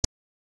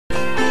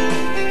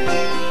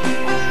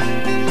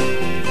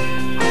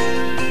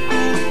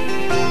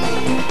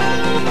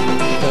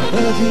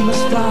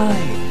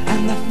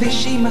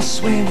must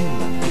swim,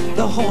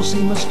 the horse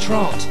he must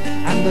trot,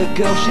 and the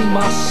girl she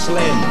must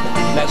slim.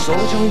 Let's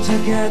all join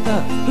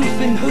together,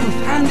 hoof in hoof,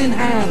 hand in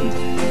hand,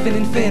 fin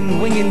in fin,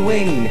 wing in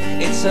wing,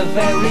 it's a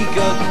very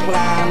good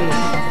plan.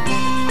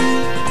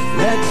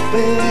 Let's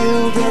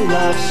build a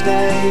love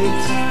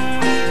state,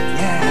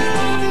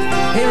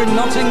 yeah, here in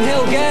Notting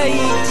Hill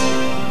Gate.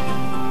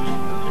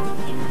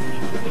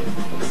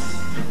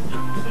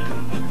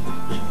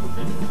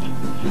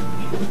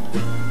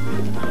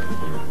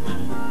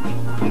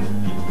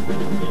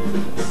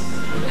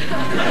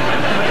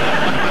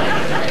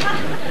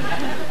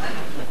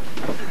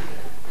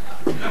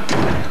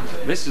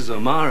 Mrs.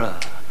 O'Mara,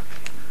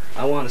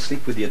 I want to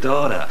sleep with your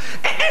daughter.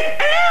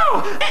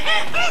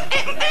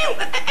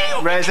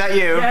 Ray, is that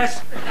you?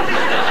 Yes.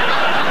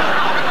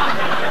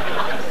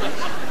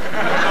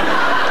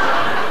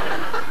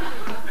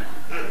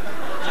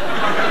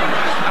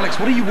 Alex,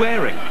 what are you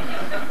wearing?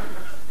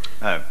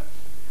 Oh.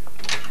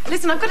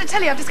 Listen, I've got to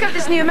tell you, I've discovered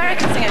this new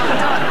American singer called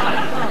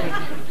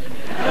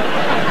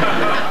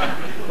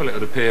Well, it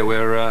would appear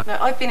we're, No,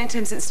 I've been into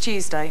him since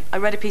Tuesday. I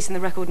read a piece in the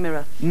Record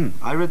Mirror.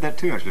 I read that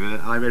too, actually.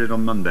 I read it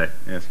on Monday,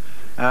 yes.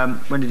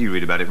 When did you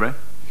read about it, Ray?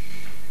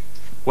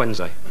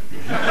 Wednesday.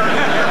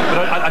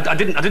 But I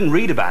didn't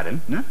read about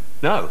him. No?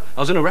 No. I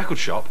was in a record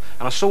shop,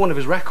 and I saw one of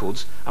his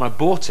records, and I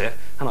bought it,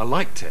 and I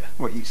liked it.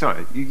 What,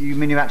 sorry, you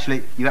mean you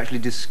actually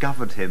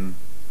discovered him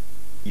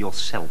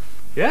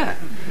yourself? Yeah.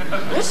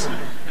 What?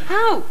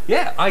 How?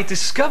 Yeah, I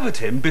discovered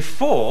him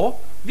before...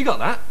 Have you got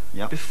that?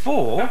 Yeah.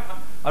 Before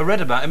I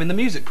read about him in the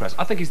music press.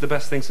 I think he's the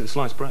best thing since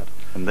sliced bread.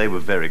 And they were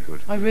very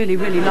good. I really,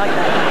 really like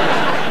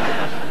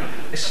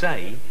that. They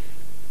say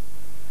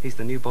he's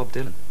the new Bob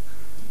Dylan.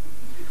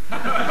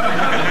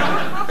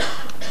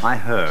 I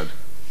heard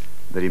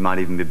that he might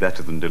even be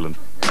better than Dylan.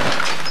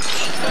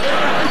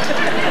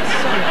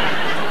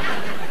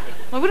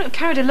 I wouldn't have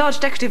carried a large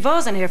decorative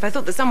vase in here if I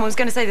thought that someone was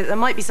going to say that there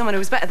might be someone who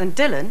was better than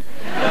Dylan.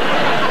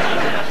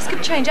 This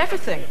could change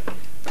everything.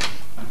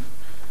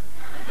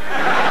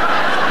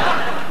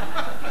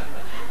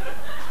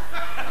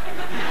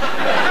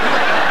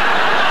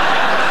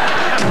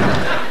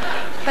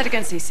 Better go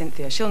and see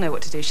Cynthia. She'll know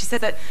what to do. She said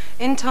that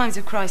in times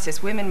of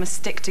crisis, women must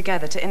stick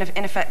together to, in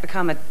effect,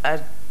 become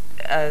a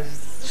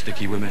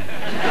Sticky women.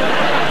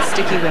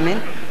 Sticky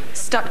women,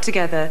 stuck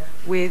together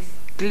with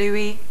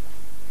gluey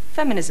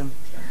feminism.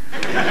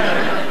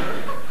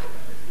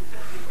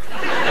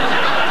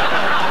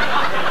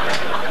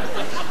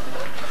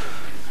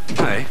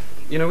 Hey,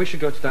 you know, we should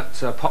go to that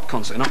pop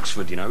concert in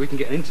Oxford, you know. We can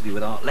get an interview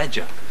with Art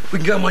Ledger. We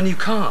can go in my new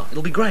car.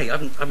 It'll be great. I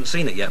haven't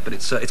seen it yet, but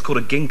it's called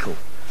a Ginkle.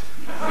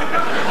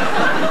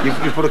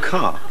 You've bought a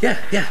car? Yeah.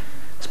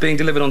 It's being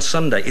delivered on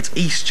Sunday. It's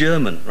East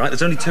German, right?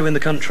 There's only 2 in the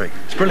country.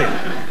 It's brilliant.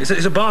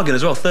 It's a bargain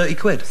as well, 30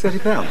 quid.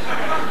 £30? Well,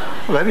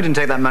 I hope you didn't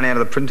take that money out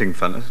of the printing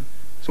fund.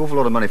 It's an awful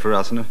lot of money for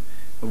us and a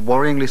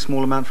worryingly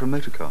small amount for a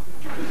motor car.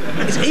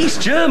 It's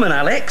East German,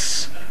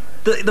 Alex.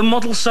 The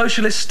model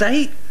socialist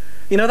state.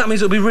 You know, that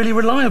means it'll be really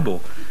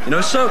reliable. You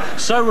know, so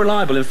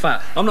reliable, in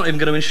fact, I'm not even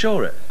going to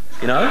insure it,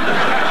 you know?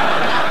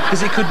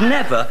 Because it could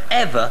never,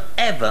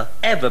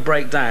 ever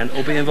break down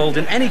or be involved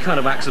in any kind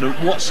of accident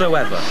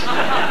whatsoever.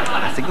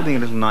 I think you're being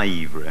a little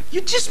naive, Ray.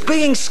 You're just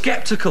being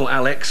sceptical,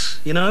 Alex,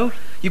 you know?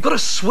 You've got to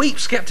sweep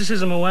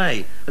scepticism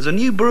away as a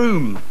new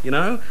broom, you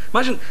know?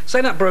 Imagine, say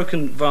that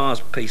broken vase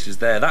piece is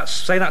there,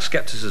 say that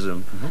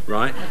scepticism,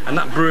 right? And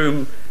that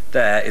broom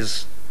there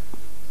is...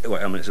 Well,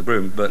 I mean, it's a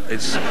broom, but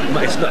it's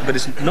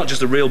not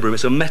just a real broom,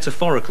 it's a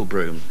metaphorical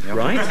broom,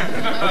 right?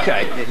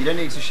 Okay. Yeah, you don't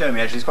need to show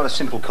me, actually. It's quite a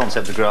simple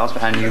concept to grasp,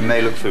 and you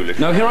may look foolish.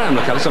 No, here I am,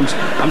 look, Alex.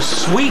 I'm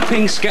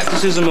sweeping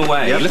scepticism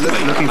away. Yep, look at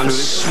me. looking I'm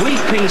foolish.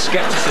 sweeping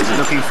scepticism.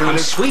 Looking foolish. I'm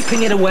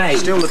sweeping it away.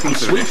 Still looking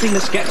foolish. Sweeping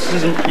the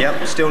scepticism.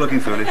 Yep, still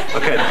looking foolish.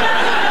 Okay.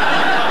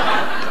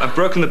 I've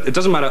broken the... It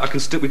doesn't matter.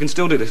 We can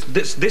still do this.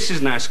 This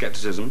is now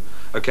scepticism,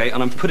 okay?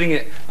 And I'm putting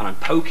it... And I'm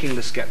poking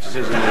the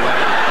scepticism away.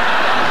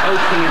 I'm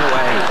poking it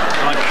away.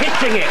 And I'm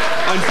hitting it.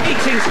 I'm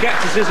beating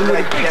scepticism with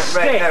a big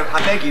stick. Ray, no, I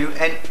beg you,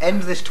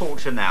 end this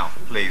torture now,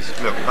 please.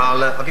 Look,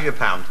 I'll give you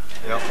 £1.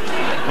 Yep.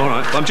 All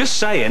right. But I'm just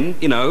saying,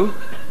 you know,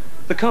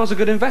 the car's a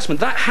good investment.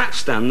 That hat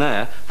stand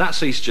there,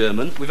 that's East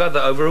German. We've had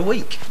that over a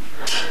week.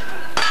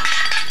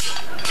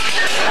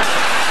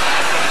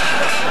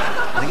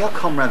 I think our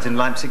comrades in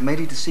Leipzig may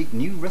need to seek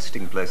new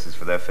resting places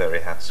for their fairy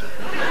hats.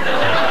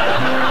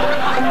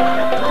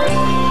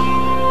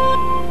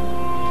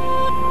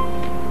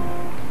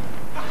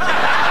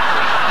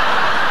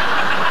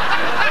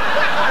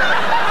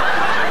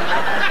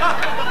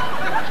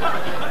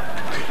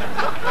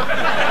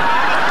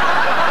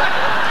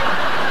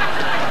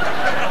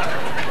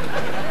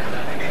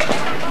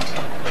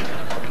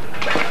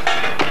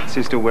 Is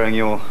he still wearing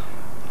your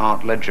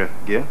Art Ledger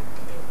gear?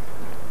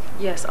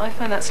 Yes, I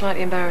find that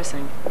slightly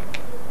embarrassing.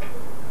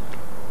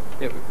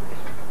 Yeah,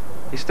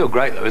 he's still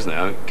great though, isn't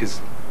he?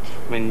 Because,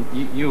 I mean,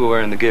 you were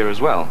wearing the gear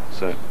as well,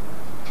 so...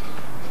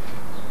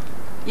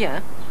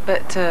 Yeah,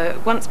 but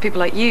once people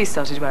like you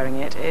started wearing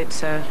it,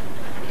 it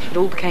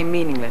all became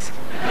meaningless.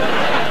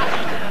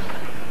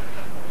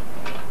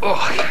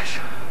 Oh, gosh.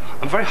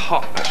 I'm very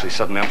hot, actually,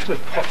 suddenly. I'm just going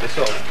to pop this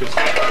off, because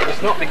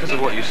it's not because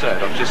of what you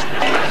said. I'm just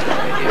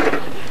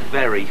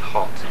very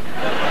hot.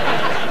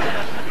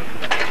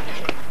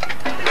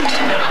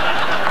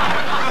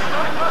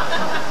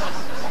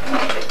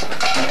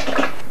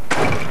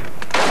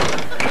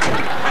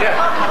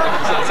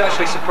 Yeah, it's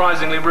actually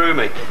surprisingly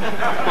roomy.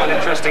 Quite an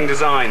interesting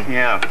design.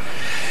 Yeah.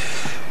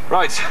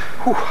 Right,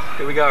 whew,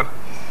 here we go.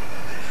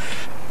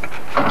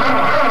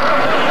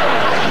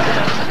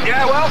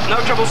 Yeah, well, no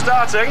trouble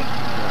starting.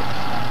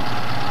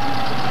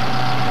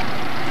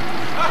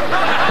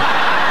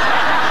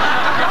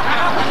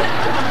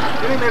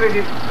 Do you think maybe if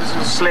you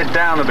just slid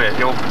down a bit,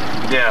 your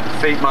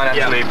feet might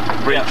actually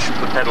reach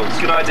the pedals?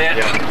 Good idea.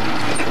 Yeah.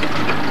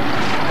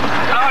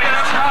 Oh, yeah,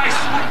 that's nice.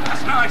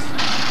 That's nice.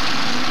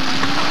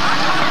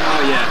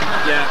 Oh, yeah.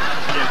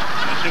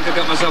 I think I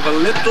got myself a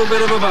little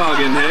bit of a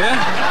bargain here.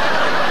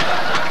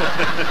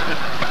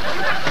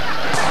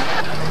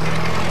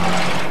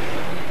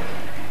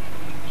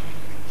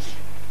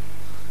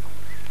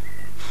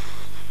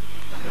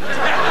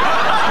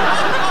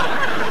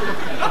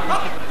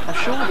 I'm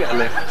sure we'll get a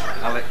lift,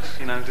 Alex.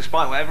 You know,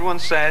 despite what everyone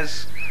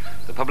says,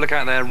 the public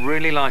out there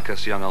really like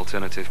us young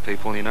alternative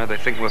people. You know, they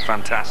think we're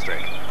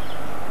fantastic.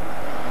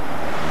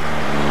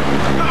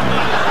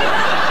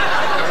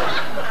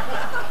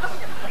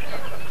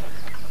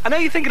 I know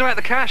you're thinking about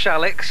the cash,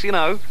 Alex, you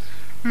know.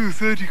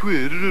 30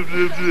 quid.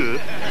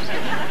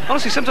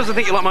 Honestly, sometimes I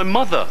think you're like my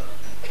mother.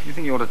 You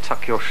think you ought to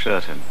tuck your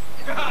shirt in?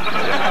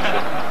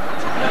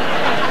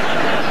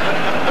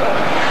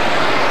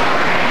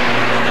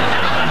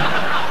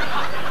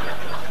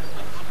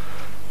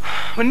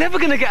 We're never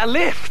going to get a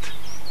lift.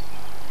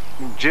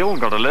 Jill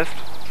got a lift.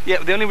 Yeah,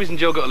 but the only reason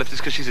Jill got a lift is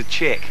because she's a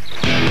chick.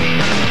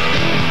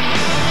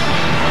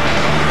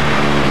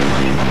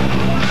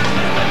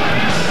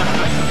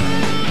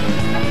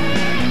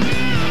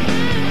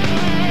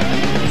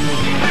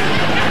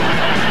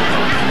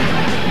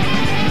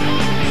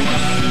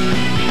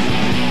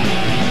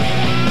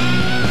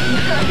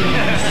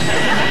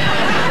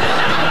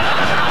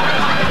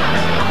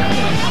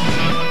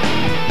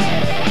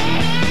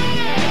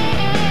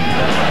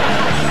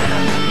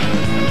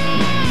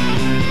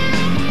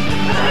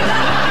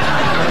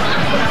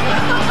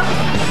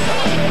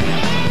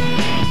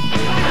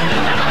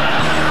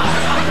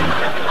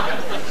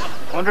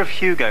 I wonder if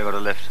Hugo got a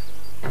lift.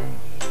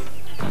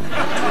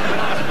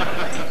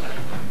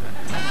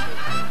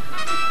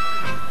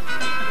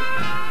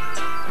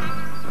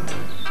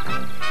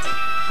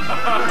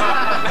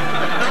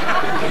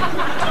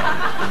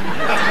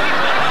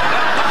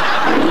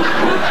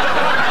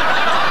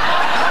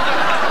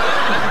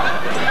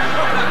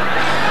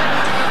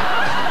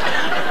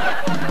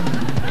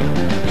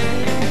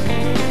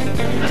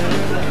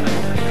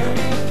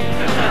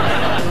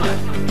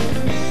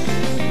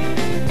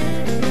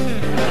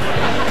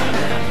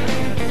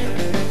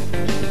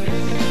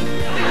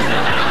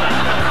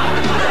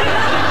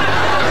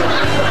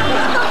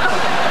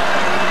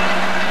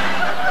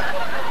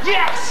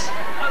 Yes!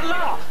 At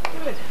last!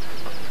 Good.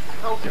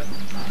 Okay.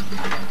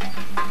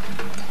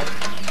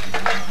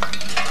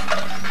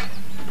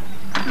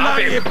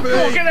 Hippie. Come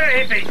on, get that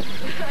hippie!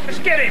 Let's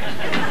get him!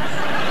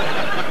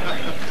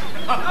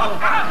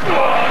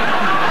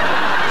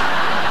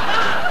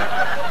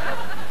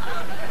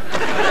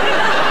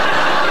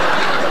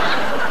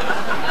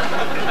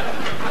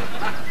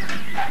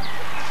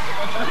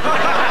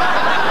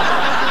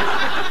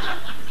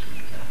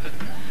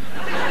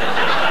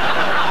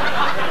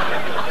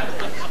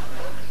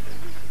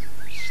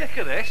 Sick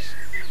of this.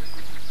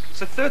 It's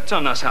the third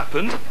time that's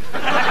happened.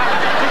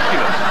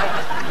 Ridiculous.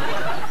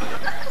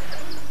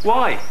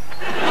 Why?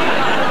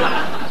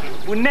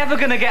 We're never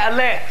going to get a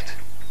lift.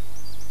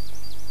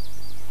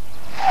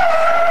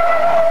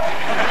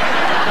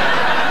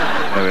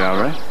 There we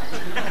are, Ray.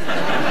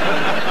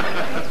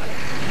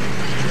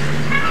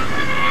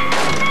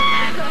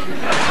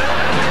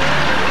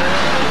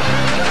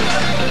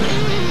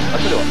 I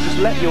tell you what, just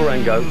let your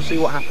end go, see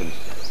what happens.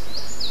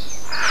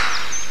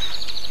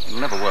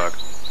 It'll never work.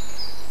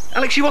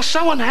 Alex, you are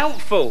so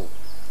unhelpful.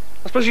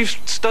 I suppose you've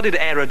studied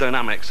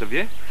aerodynamics, have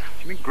you? Do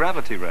you mean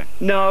gravity, Ray?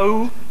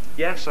 No.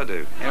 Yes, I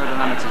do.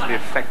 Aerodynamics is the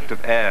effect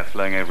of air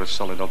flowing over a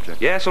solid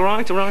object. Yes, all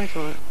right.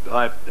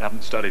 I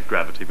haven't studied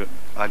gravity, but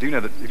I do know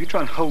that if you try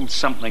and hold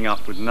something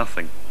up with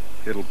nothing,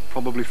 it'll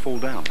probably fall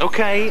down.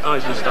 Okay,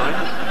 Eisenstein.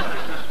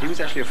 He was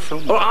actually a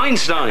film. Or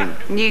Einstein.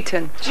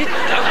 Newton.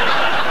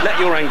 Let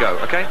your end go,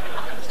 okay?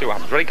 Let's see what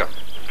happens. Ready, go.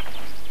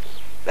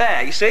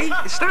 There, you see?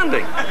 It's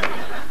standing.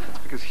 That's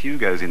because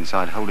Hugo's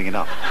inside holding it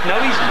up. No,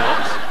 he's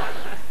not.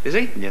 Is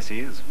he? Yes, he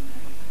is.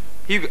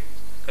 Hugo,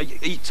 are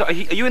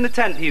you in the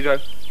tent, Hugo?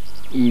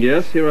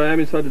 Yes, here I am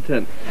inside the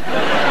tent.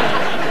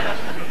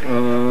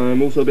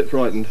 I'm also a bit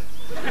frightened.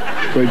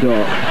 It's very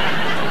dark.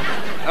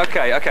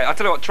 Okay. I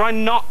tell you what, try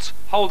not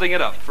holding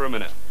it up for a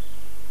minute.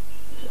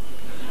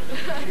 I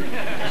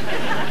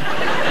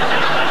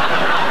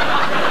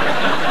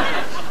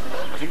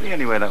think the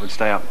only way that would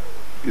stay up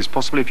is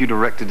possibly if you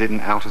directed it in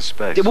outer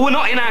space. Yeah, well, we're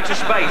not in outer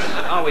space,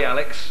 are we,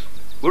 Alex?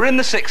 We're in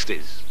the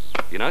 60s,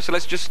 you know, so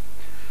let's just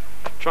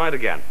Try it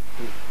again.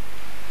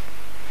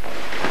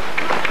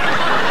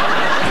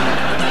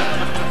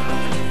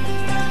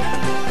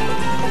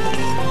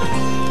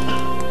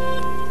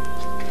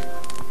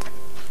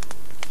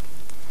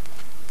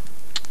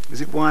 Is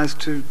it wise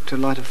to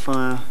light a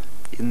fire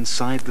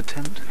inside the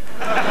tent?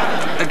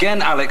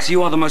 Again, Alex,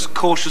 you are the most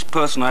cautious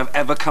person I have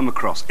ever come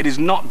across. It is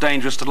not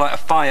dangerous to light a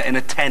fire in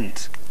a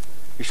tent.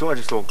 You sure? I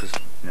just thought, because,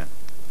 yeah.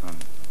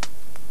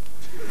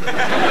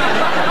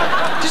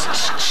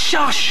 Just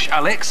shush,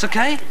 Alex,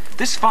 okay?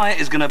 This fire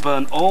is going to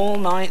burn all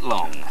night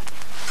long.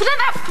 But at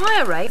that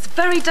fire rate, it's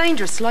very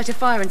dangerous to light a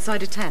fire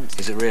inside a tent.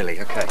 Is it really?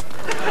 Okay.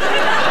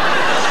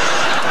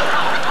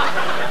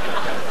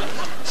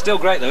 Still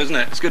great though, isn't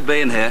it? It's good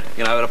being here,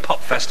 you know, at a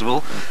pop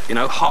festival, you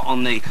know, hot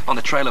on the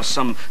trail of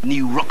some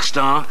new rock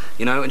star,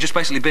 you know, and just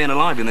basically being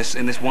alive in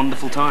this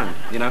wonderful time,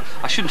 you know.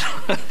 I shouldn't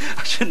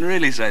I shouldn't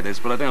really say this,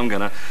 but I think I'm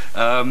gonna.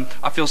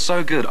 I feel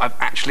so good. I've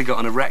actually got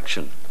an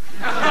erection.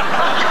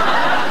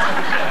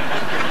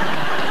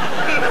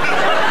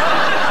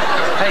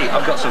 Hey,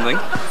 I've got something.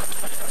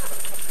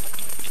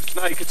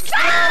 Snake. It's a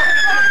snake.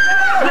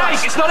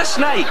 Snake. It's not a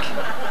snake.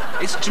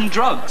 It's some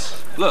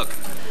drugs. Look.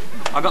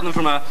 I got them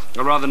from a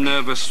rather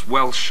nervous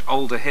Welsh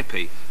older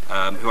hippie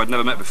who I'd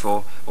never met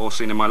before or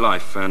seen in my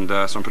life, and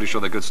so I'm pretty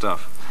sure they're good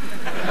stuff.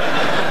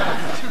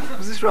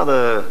 Was this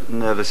rather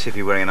nervous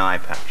hippie wearing an eye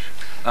patch?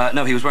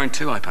 No, he was wearing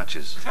 2 eye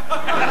patches.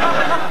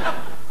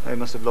 He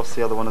must have lost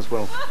the other one as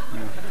well.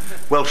 Yeah.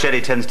 Welsh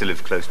Eddie tends to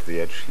live close to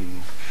the edge.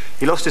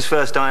 He lost his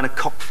first eye in a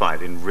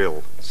cockfight in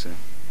Rhyl. It's a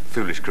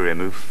foolish career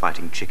move,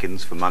 fighting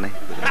chickens for money.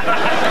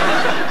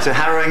 It's a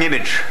harrowing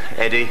image.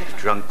 Eddie,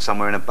 drunk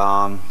somewhere in a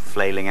barn,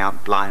 flailing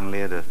out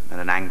blindly at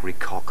an angry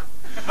cock.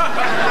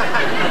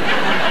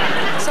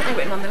 Something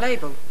written on the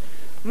label.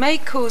 May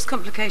cause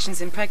complications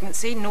in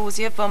pregnancy,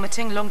 nausea,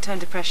 vomiting, long-term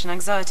depression,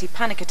 anxiety,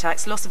 panic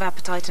attacks, loss of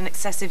appetite and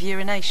excessive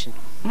urination.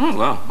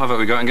 Well, how about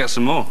we go out and get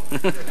some more?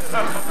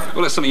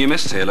 Well, it's something you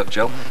missed here, look,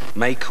 Jill.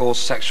 May cause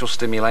sexual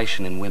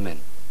stimulation in women.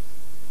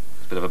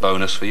 It's a bit of a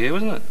bonus for you,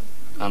 isn't it?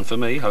 And for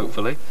me,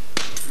 hopefully.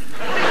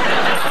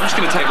 I'm just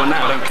going to take one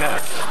now, I don't care.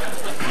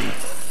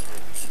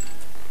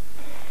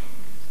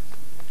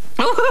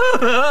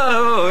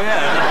 Oh,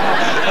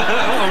 yeah.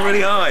 Oh, I'm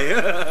really high.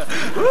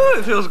 Ooh,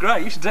 it feels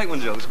great. You should take one,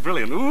 Jill. It's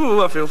brilliant.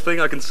 Ooh, I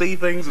can see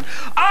things. And...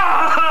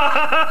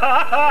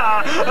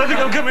 Ah! I think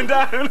I'm coming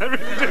down. I really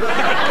do.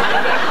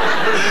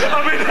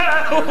 I'm in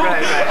hell.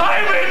 Right.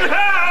 I'm in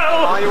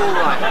hell. Are you all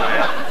right?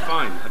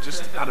 Fine. I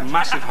just had a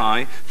massive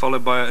high,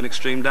 followed by an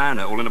extreme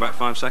downer, all in about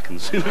 5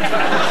 seconds. You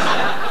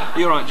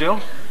all right,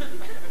 Jill?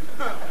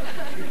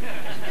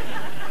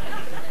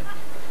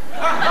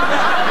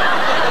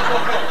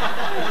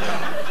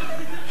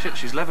 Shit,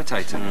 she's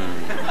levitating.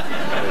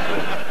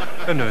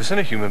 I've never seen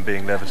a human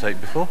being levitate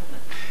before.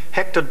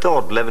 Hector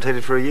Dodd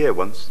levitated for a year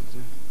once.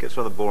 Gets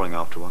rather boring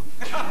after a while.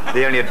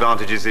 The only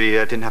advantage is he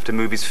didn't have to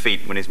move his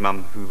feet when his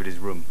mum hoovered his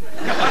room.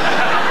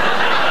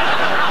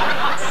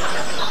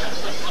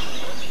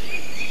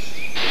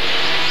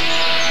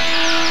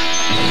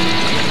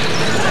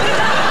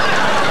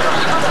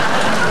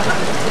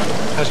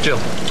 How's Jill?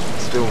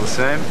 Still the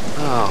same.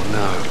 Oh,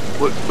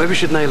 no. Well, maybe we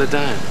should nail her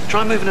down.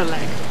 Try moving her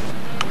leg.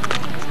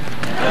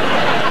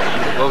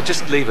 Well,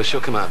 just leave her.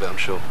 She'll come out of it, I'm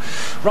sure.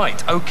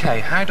 Right, OK.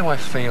 How do I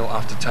feel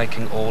after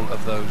taking all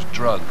of those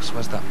drugs?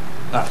 Where's that?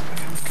 Ah.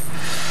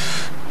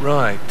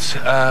 Right.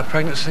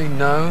 Pregnancy,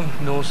 no.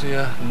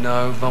 Nausea,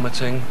 no.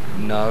 Vomiting,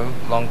 no.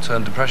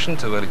 Long-term depression,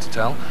 too early to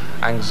tell.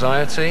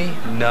 Anxiety,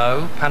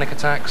 no. Panic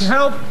attacks.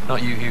 Help!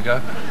 Not you,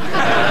 Hugo.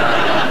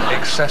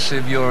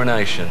 Excessive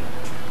urination.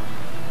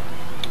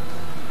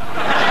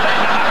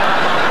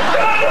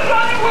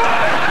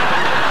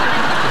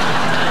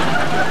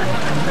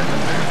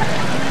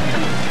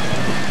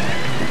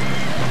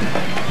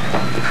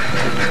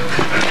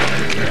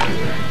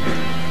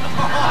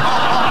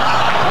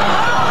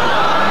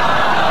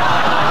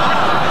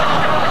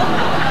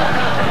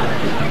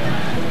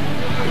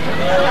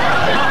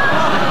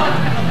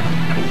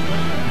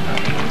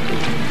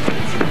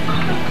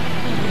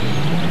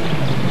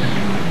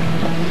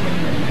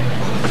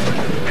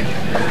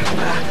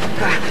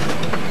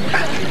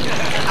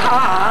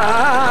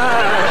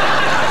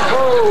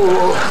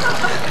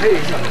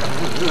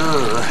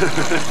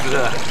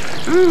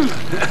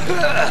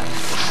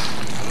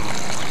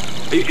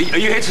 Are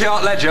you here to see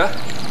Art Ledger?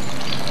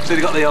 So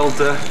he got the old,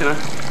 I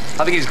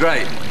think he's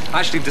great. I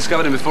actually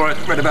discovered him before I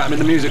read about him in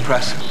the music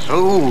press.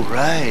 Oh,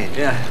 right.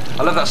 Yeah,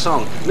 I love that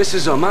song.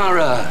 Mrs.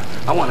 O'Mara,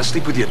 I want to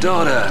sleep with your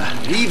daughter.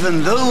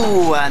 Even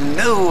though I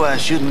know I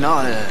should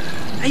not have.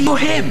 Hey, you're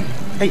him.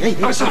 Hey.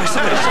 Oh, sorry.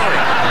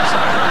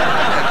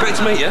 Great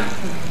to meet you.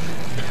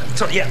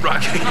 Sorry, yeah,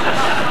 right, okay.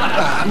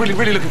 I'm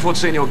really looking forward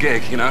to seeing your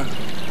gig, you know.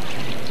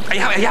 Are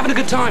you having a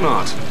good time,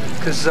 Art?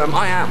 Because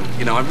I am,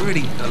 you know, I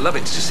love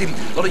it to just see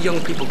a lot of young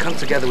people come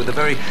together with a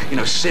very,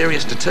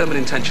 serious, determined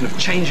intention of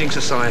changing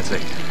society.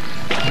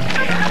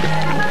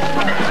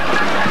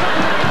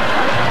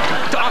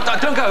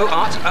 Don't go,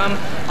 Art.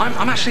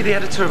 I'm actually the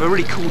editor of a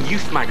really cool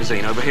youth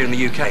magazine over here in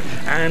the UK,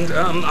 and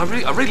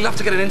I'd really love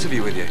to get an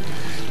interview with you.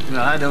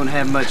 Well, I don't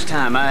have much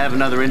time. I have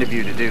another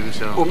interview to do,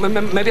 so... Well,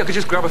 maybe I could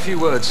just grab a few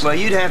words. Well,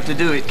 you'd have to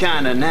do it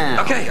kinda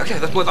now. Okay,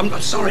 well, I'm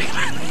sorry.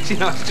 You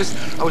know,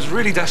 I was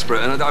really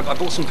desperate, and I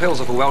bought some pills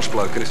off a Welsh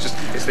bloke, and it's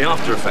the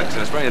after effects,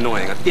 and it's very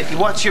annoying.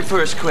 What's your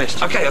first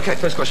question? Okay,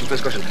 first question.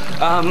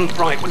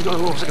 Right, what's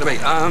it going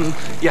to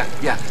be?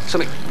 Yeah,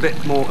 something a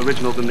bit more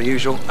original than the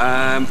usual.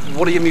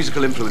 What are your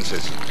musical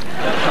influences?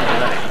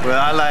 Well,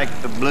 I like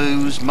the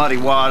blues, Muddy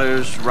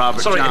Waters,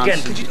 Robert Johnson. Sorry,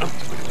 again, could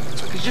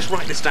you just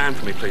write this down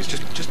for me, please?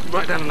 Just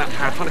write down on that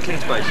pad, find a clean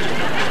space. Just put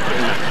it in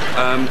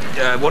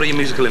there. What are your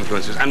musical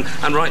influences? And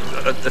write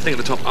the thing at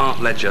the top,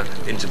 Art Ledger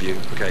interview.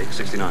 Okay,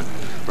 69.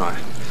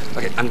 Right.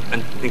 Okay, and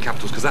in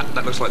capitals, because that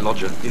looks like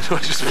Lodger. You know,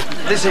 just...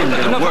 This isn't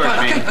gonna work,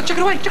 man. Okay, check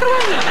it away. It's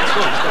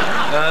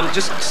fine.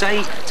 Just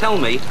tell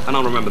me, and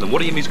I'll remember them.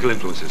 What are your musical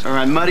influences? All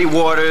right, Muddy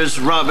Waters,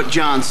 Robert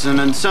Johnson,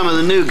 and some of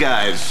the new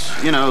guys.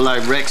 You know,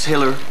 like Rex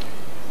Hiller.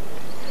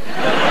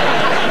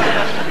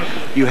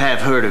 You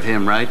have heard of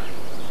him, right?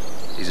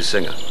 He's a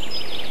singer.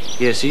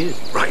 Yes, he is.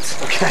 Right,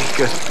 okay,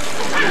 good.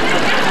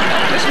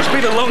 This must be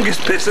the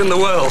longest piss in the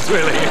world,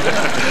 really.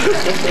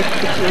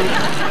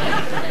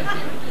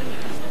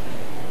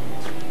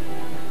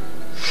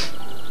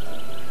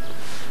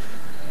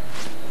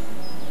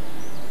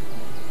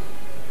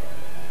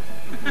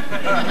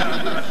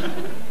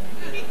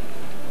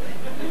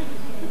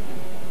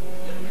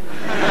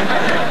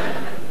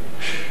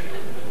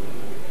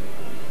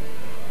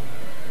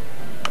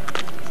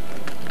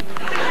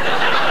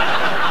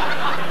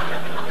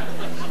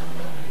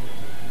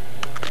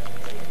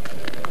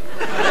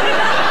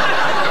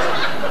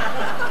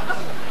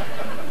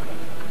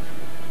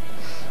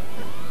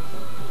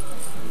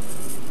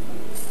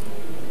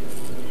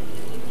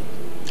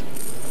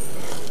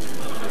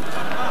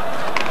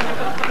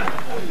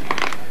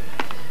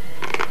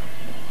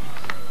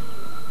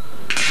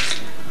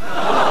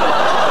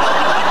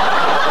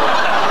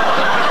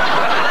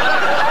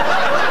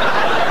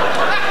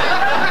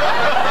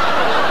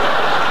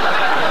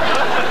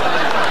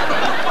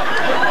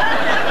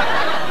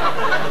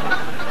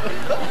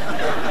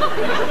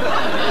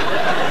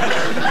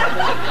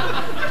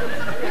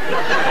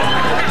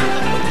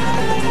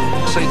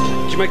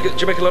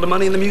 Did you make a lot of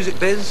money in the music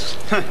biz?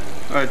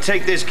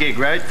 Take this gig,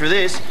 right? For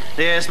this,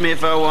 they asked me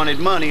if I wanted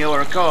money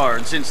or a car,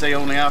 and since they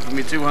only offered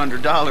me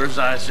 $200,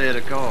 I said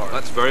a car.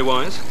 That's very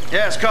wise.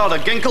 Yeah, it's called a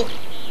ginkle.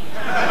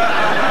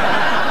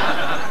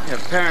 Yeah,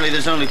 apparently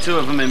there's only 2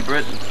 of them in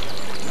Britain.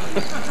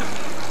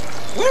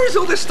 Where is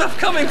all this stuff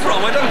coming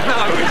from? I don't know.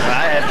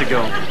 I have to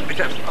go.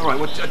 Okay, all right.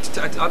 Well,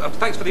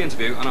 thanks for the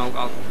interview, and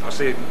I'll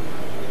see you.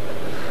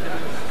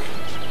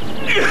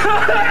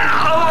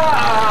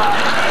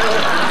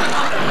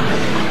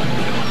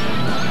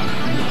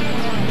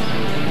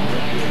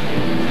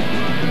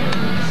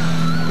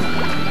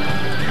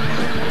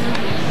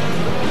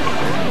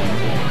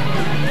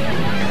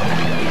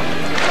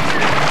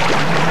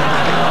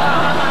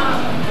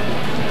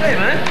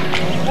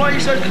 Why are you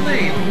so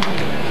clean?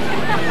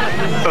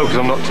 Oh, because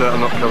I'm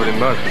not covered in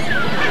mud.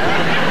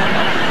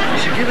 You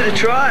should give it a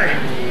try.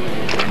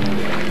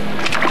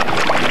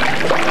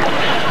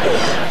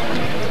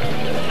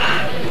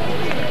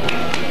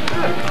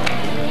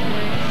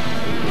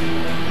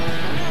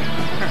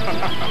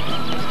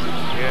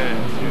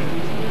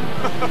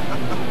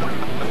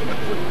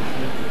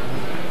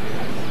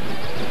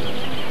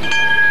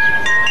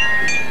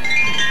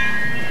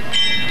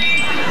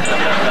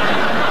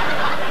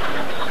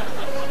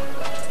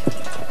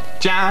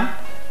 John?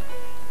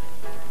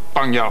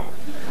 Bangyo.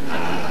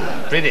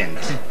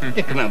 Brilliant.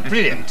 No,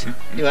 brilliant.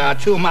 You are a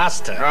true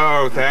master.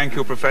 Oh, thank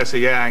you, Professor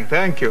Yang.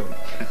 Thank you.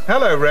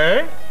 Hello,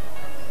 Ray.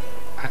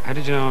 How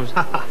did you know I was...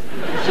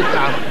 Sit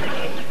down.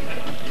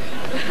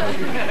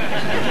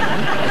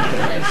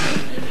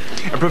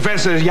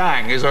 Professor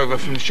Yang is over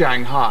from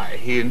Shanghai.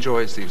 He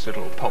enjoys these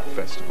little pop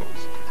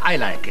festivals. I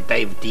like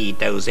Dave D.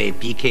 Doze,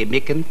 BK,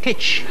 Mick, and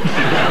Kitch.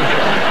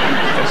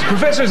 Yes,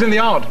 Professor's in the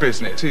art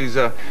business. He's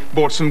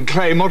bought some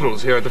clay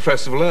models here at the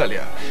festival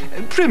earlier.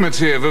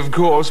 Primitive, of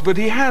course, but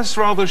he has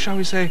rather, shall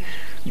we say,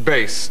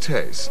 base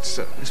tastes,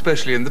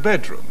 especially in the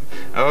bedroom.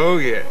 Oh,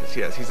 yes,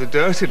 he's a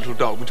dirty little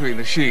dog between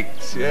the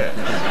sheets, yes.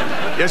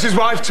 Yes, his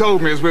wife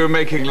told me as we were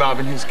making love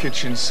in his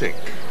kitchen sink.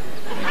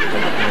 In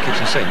the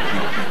kitchen sink?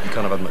 You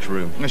can't have had much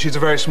room. She's a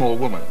very small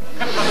woman.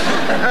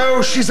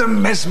 Oh, she's a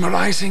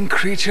mesmerizing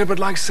creature, but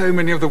like so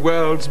many of the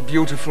world's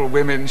beautiful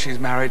women, she's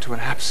married to an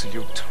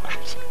absolute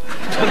twat.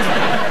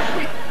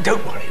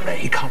 Don't worry, Ray,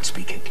 he can't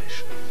speak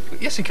English.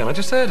 Yes, he can. I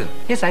just heard him.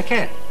 Yes, I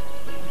can.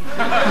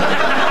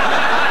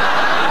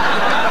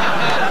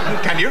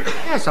 Can you?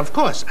 Yes, of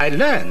course. I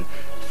learned.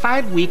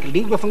 5-week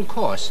linguaphone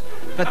course.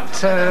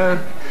 But I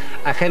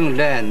haven't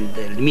learned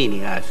the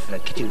meaning of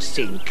kitchen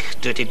sink,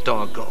 dirty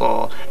dog,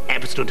 or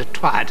absolute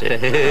twat.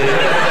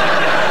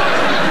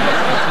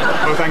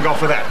 Oh, thank God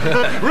for that.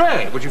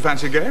 Ray, would you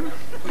fancy a game?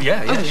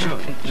 Yeah, sure.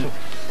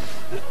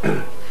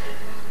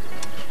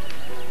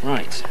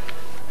 Right.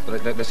 Well,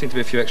 there seem to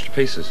be a few extra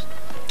pieces.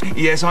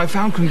 Yes, I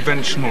found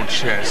conventional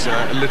chess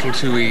a little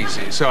too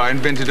easy, so I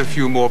invented a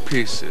few more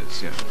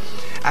pieces. Yeah.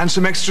 and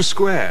some extra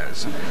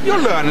squares.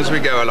 You'll learn as we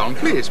go along.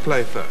 Please,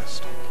 play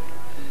first.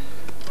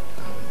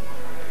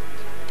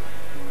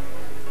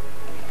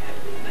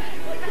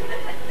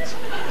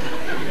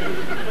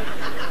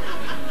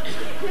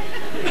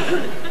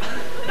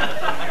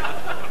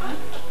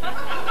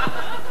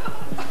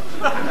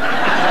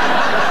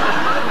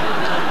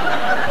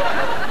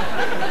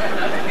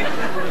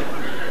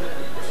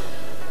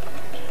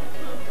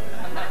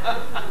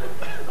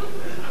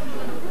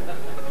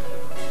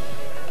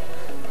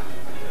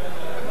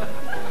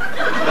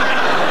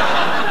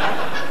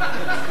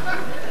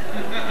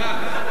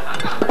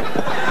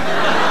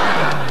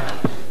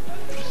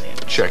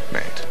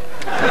 Checkmate.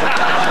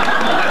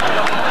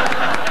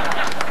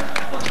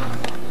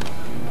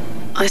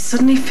 I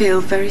suddenly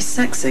feel very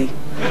sexy.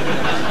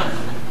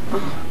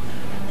 Oh,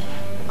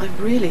 I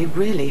really,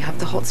 really have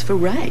the hots for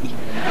Ray.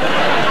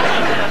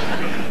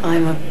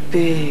 I'm a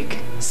big,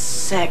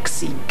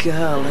 sexy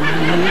girl and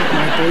I need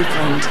my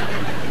boyfriend.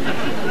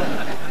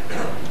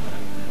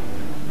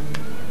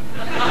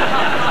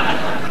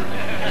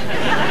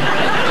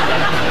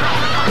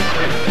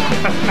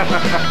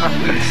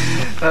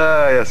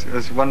 Yes, it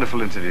was a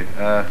wonderful interview.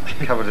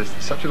 Covered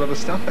such a lot of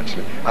stuff,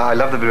 actually. I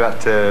love the bit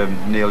about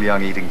Neil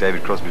Young eating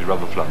David Crosby's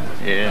rubber plums.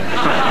 Yeah.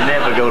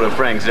 Never go to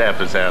Frank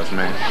Zappa's house,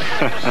 man.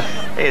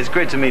 Hey, it's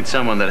great to meet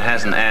someone that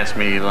hasn't asked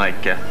me,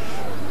 like,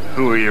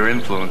 who are your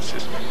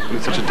influences?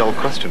 It's such a dull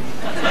question.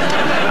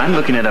 I'm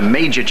looking at a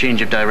major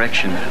change of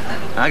direction.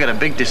 I got a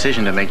big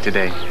decision to make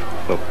today.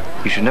 Well,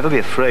 you should never be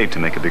afraid to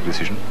make a big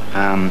decision.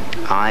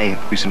 I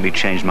recently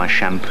changed my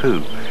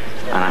shampoo,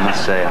 and I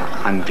must say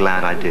I'm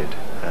glad I did.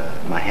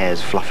 My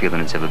hair's fluffier than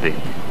it's ever been.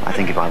 I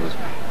think if I was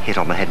hit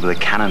on the head with a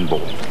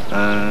cannonball,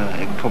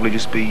 it would probably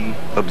just be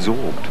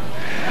absorbed.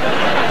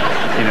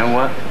 You know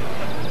what?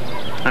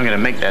 I'm gonna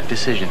make that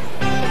decision.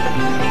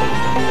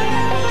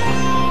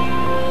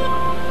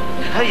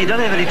 Hey, you don't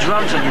have any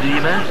drugs on you, do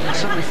you, man? I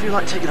suddenly feel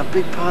like taking a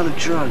big pile of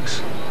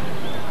drugs.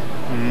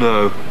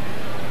 No.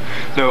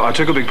 No, I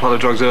took a big pile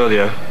of drugs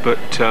earlier, but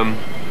had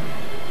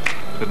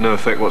no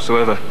effect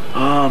whatsoever.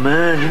 Oh,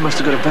 man, you must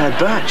have got a bad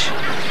batch.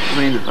 I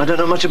mean, I don't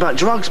know much about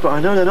drugs, but I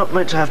know they're not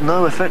meant to have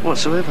no effect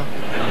whatsoever.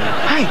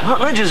 Hey,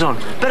 Mark Ranger's on.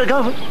 Better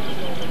go, man.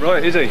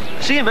 Right, is he?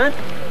 See you, man.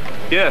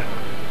 Yeah.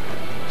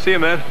 See you,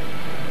 man.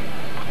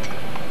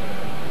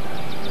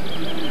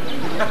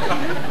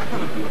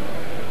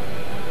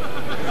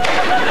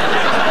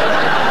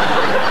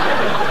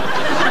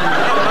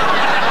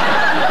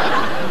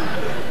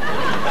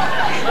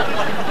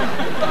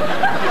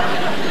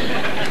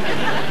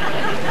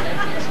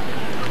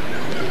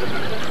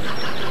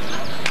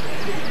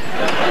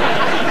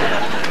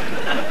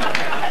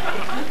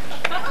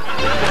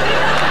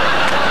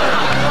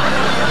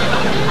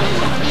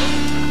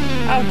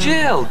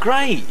 Jill,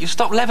 great. You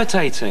stopped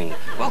levitating.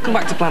 Welcome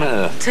back to planet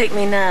Earth. Take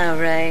me now,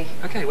 Ray.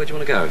 Okay, where do you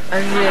want to go? I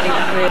really,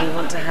 really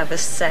want to have a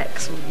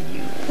sex with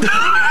you.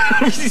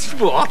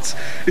 What?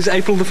 Is it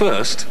April the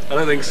 1st? I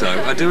don't think so.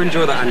 I do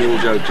enjoy that annual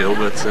joke, Jill,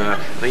 but I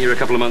think you're a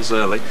couple of months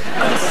early.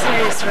 I'm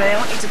serious, Ray. I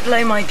want you to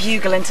blow my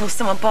bugle until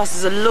someone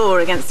passes a law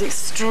against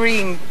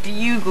extreme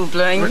bugle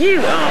blowing. You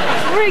are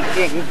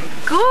freaking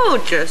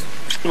gorgeous.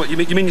 What, you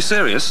mean you're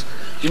serious?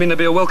 You mean there'll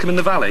be a welcome in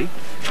the valley?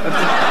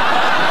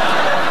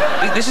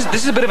 This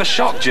is a bit of a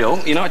shock,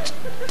 Jill. You know, it's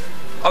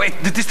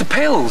the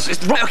pills.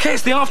 It's right. Okay,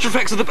 it's the after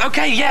effects of the.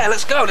 Okay, yeah,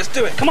 let's go. Let's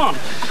do it. Come on.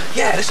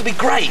 Yeah, this will be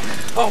great.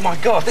 Oh my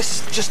God,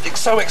 this is just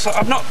so exciting.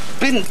 I've not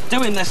been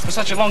doing this for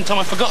such a long time.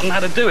 I've forgotten how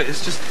to do it.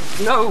 It's just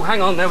no.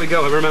 Hang on. There we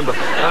go. I remember.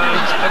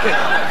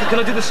 Okay, can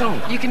I do the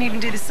song? You can even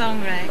do the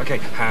song, Ray. Okay.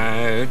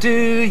 How do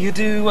you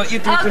do what you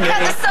do for me?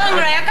 Cut the song,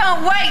 Ray. I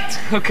can't wait.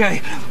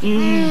 Okay.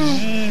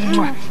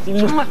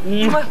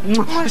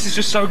 This is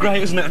just so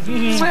great, isn't it?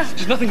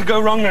 Just nothing could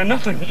go wrong there.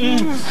 Nothing.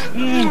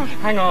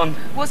 Hang on.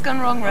 What's gone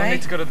wrong, Ray? I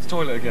need to go to the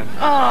toilet again. Oh,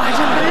 I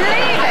don't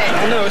believe it.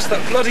 I know, it's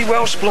that bloody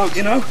Welsh bloke,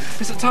 you know?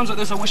 It's at times like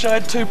this I wish I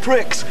had 2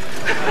 pricks.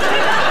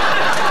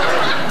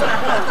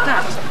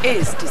 That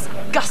is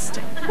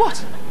disgusting.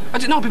 What?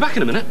 No, I'll be back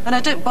in a minute. And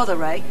I don't bother,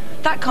 Ray.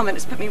 That comment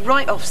has put me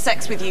right off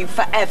sex with you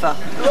forever.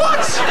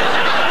 What?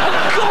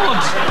 Oh,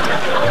 God!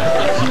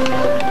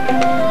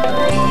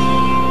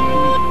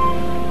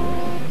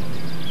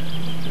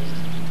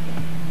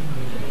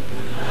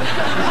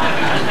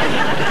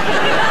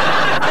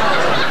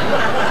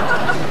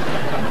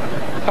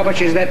 How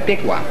much is that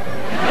big one?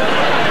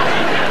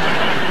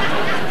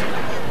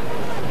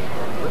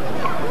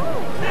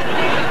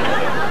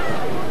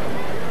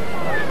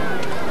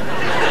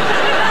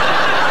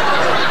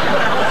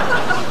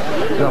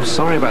 I'm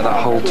sorry about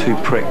that whole 2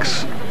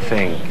 pricks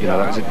thing. You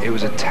know, it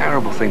was a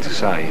terrible thing to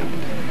say.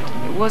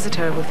 It was a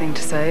terrible thing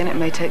to say, and it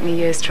may take me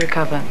years to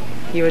recover.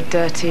 You're a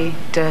dirty,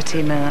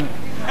 dirty man.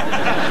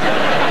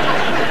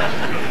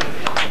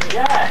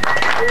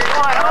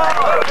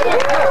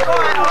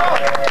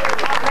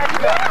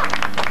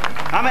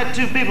 I met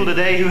 2 people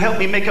today who helped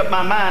me make up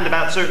my mind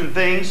about certain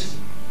things.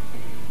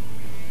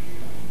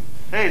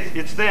 Hey,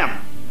 it's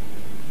them.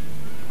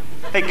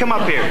 Hey, come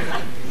up here.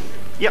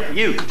 Yep,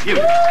 you. And you,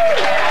 then.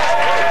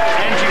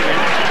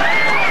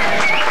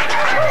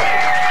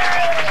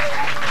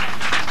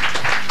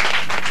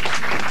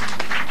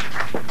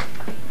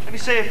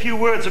 say a few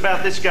words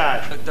about this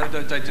guy.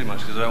 Don't say too much,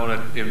 because I don't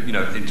want to,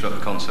 interrupt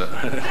the concert.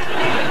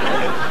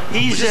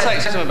 He's just say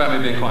something about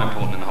me being quite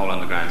important in the whole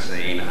underground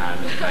scene,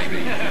 and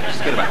maybe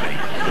just good about me.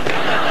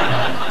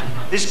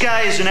 This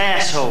guy is an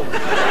asshole.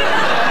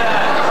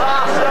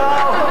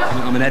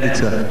 I'm an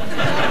editor.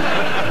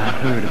 I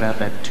heard about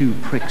that two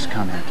pricks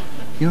comment.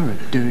 You're a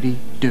dirty,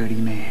 dirty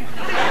man.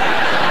 But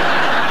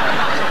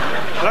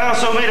I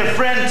also made a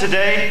friend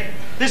today.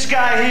 This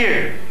guy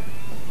here.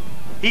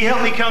 He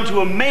helped me come to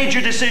a major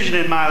decision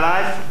in my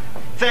life.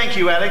 Thank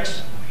you,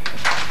 Alex.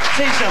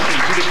 Say something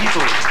to the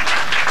people.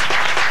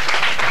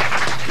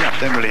 Yeah,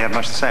 don't really have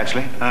much to say,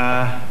 actually.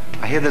 I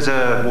hear there's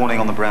a warning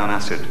on the brown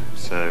acid,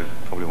 so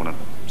probably want to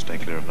stay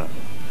clear of that.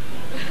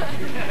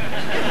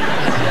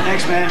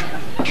 Thanks, man.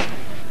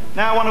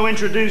 Now I want to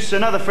introduce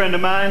another friend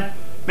of mine,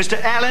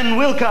 Mr. Alan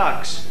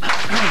Wilcox. Good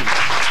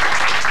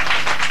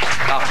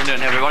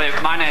afternoon, everybody.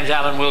 My name's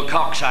Alan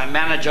Wilcox. I'm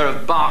manager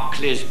of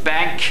Barclays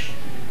Bank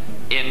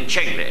in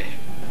Chingley,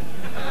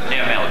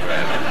 near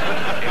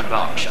Melgrove, in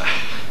Berkshire.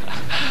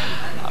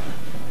 I'm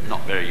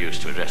not very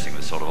used to addressing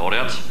this sort of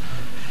audience.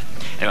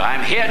 Anyway,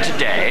 I'm here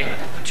today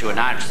to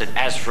announce that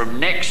as from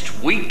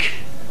next week,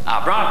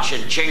 our branch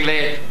in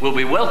Chingley will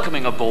be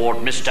welcoming aboard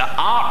Mr.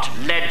 Art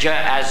Ledger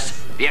as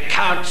the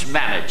accounts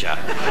manager.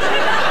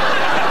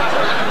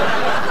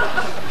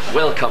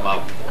 Welcome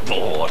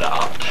aboard,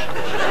 Art.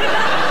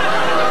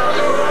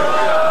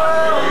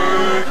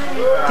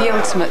 The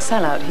ultimate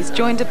sellout. He's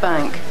joined a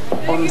bank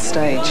on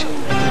stage.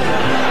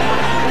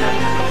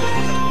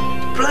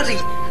 Bloody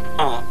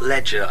Art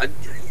Ledger. I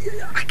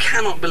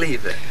cannot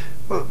believe it.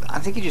 Well, I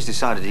think he just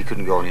decided he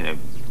couldn't go on,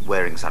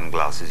 wearing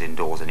sunglasses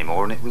indoors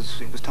anymore, and it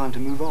was time to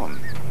move on.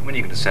 When are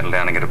you going to settle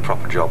down and get a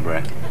proper job,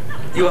 Ray?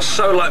 You are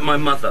so like my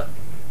mother.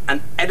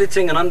 And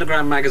editing an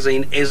underground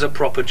magazine is a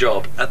proper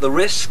job. At the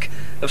risk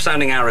of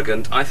sounding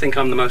arrogant, I think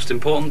I'm the most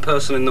important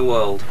person in the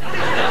world.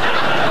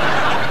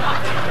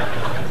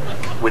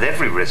 With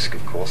every risk,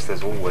 of course,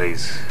 there's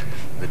always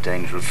the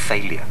danger of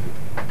failure.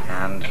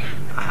 And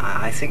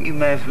I think you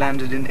may have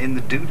landed in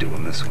the doo-doo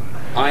on this one.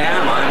 I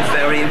am. I'm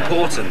very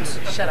important.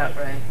 Shut up,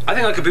 Ray. I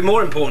think I could be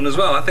more important as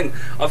well. I think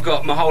I've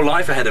got my whole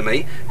life ahead of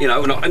me.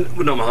 Not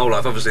my whole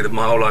life, obviously,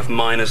 my whole life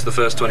minus the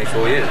first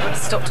 24 years.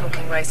 Stop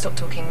talking, Ray. Stop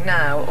talking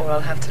now, or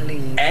I'll have to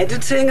leave.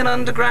 Editing an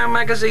underground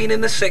magazine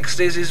in the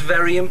 60s is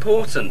very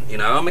important.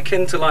 I'm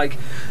akin to, like,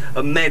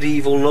 a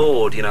medieval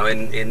lord,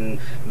 in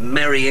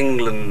merry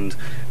England,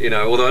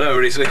 although I don't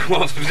really see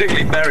what's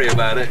particularly merry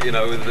about it, with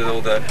all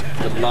the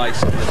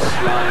lice and the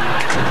slime,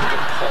 the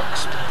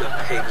pox, the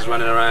pigs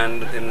running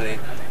around in the...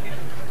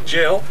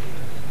 Jill?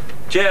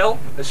 Jill?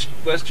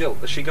 Where's Jill?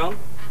 Has she gone?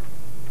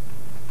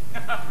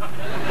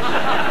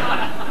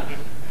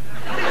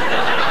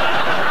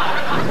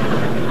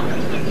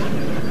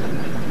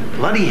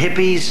 Bloody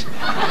hippies.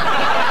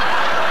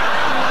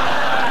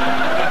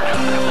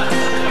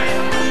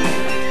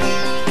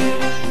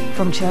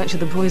 From Church of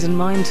the Poison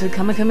Mind to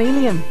Come a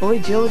Chameleon, Boy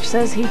George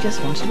says he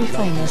just wanted to be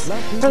famous.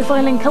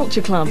 Profiling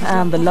Culture Club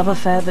and the love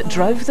affair that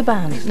drove the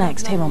band.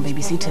 Next, here on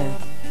BBC Two.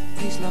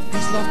 Peace, love,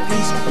 peace, love,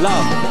 peace.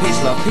 Love,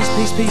 peace, love, peace,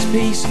 peace, peace,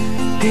 peace.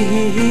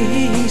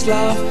 Peace,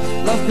 love,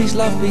 love, peace,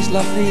 love, peace,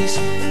 love, peace.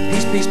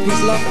 Peace, peace,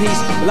 peace, love,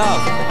 peace,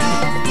 love.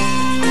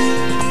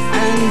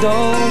 And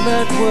all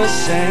that we're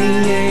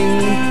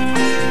saying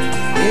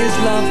is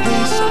love,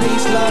 peace,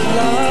 peace, love,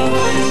 love.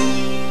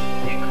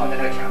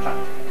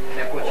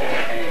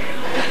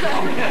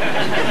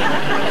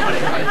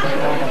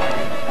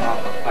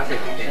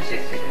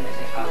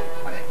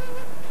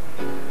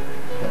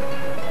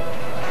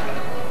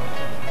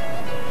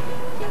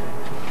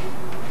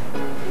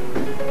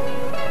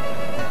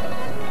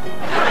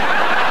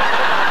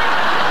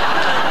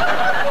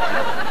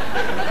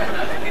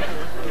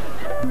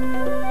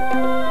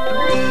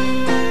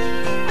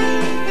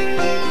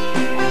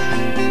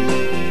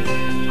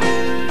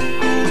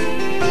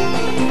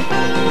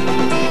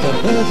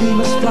 He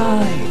must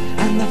fly,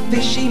 and the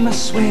fish he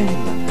must swim.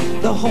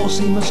 The horse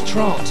he must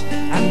trot,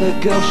 and the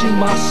girl she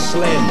must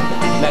slim.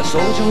 Let's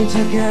all join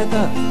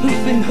together,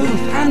 hoof in hoof,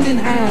 hand in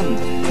hand,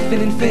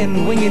 fin in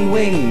fin, wing in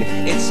wing.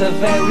 It's a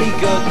very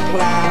good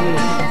plan.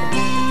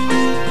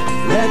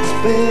 Let's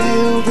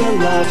build a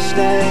love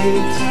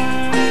state.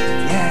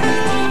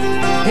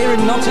 Yeah, here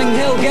in Notting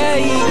Hill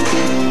Gate.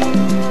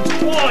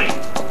 Oi,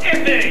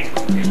 hippie!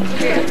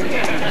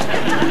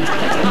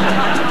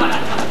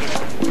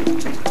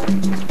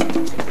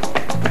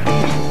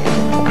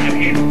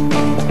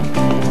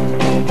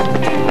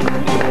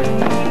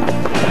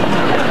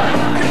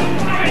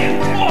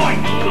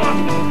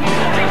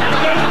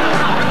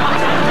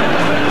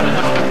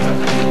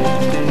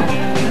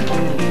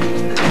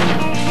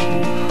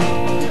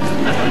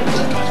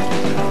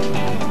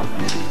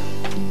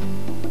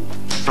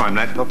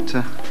 Got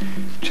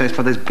chased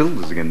by those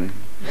builders again.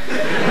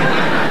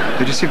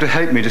 They just seem to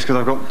hate me just because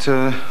I've got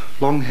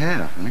long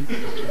hair, I think.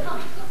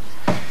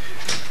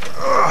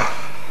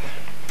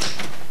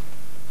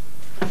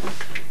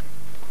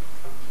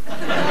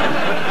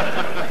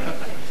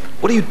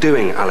 What are you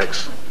doing,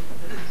 Alex?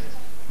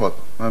 What?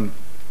 I'm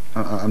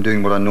I'm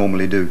doing what I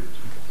normally do.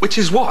 Which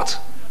is what?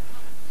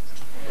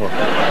 What?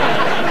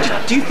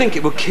 Do you think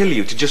it would kill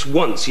you to just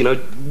once,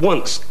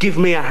 once give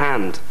me a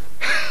hand?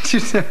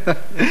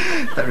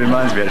 That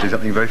reminds me, actually,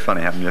 something very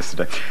funny happened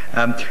yesterday.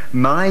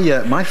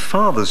 My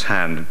father's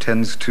hand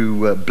tends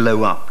to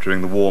blow up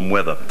during the warm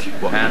weather.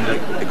 What?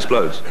 And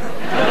explodes?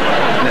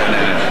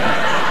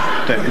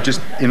 No, it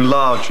just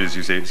enlarges,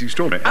 you see. It's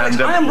extraordinary. Alex,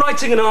 and, I am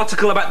writing an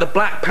article about the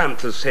Black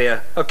Panthers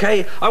here,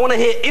 OK? I want to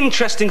hear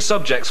interesting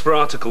subjects for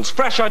articles,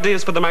 fresh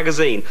ideas for the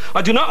magazine.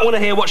 I do not want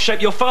to hear what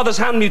shape your father's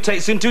hand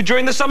mutates into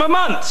during the summer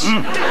months.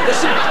 There's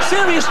some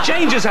serious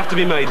changes have to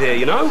be made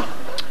here,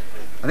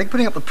 I think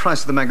putting up the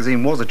price of the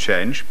magazine was a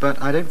change,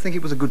 but I don't think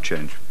it was a good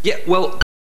change. Yeah, well...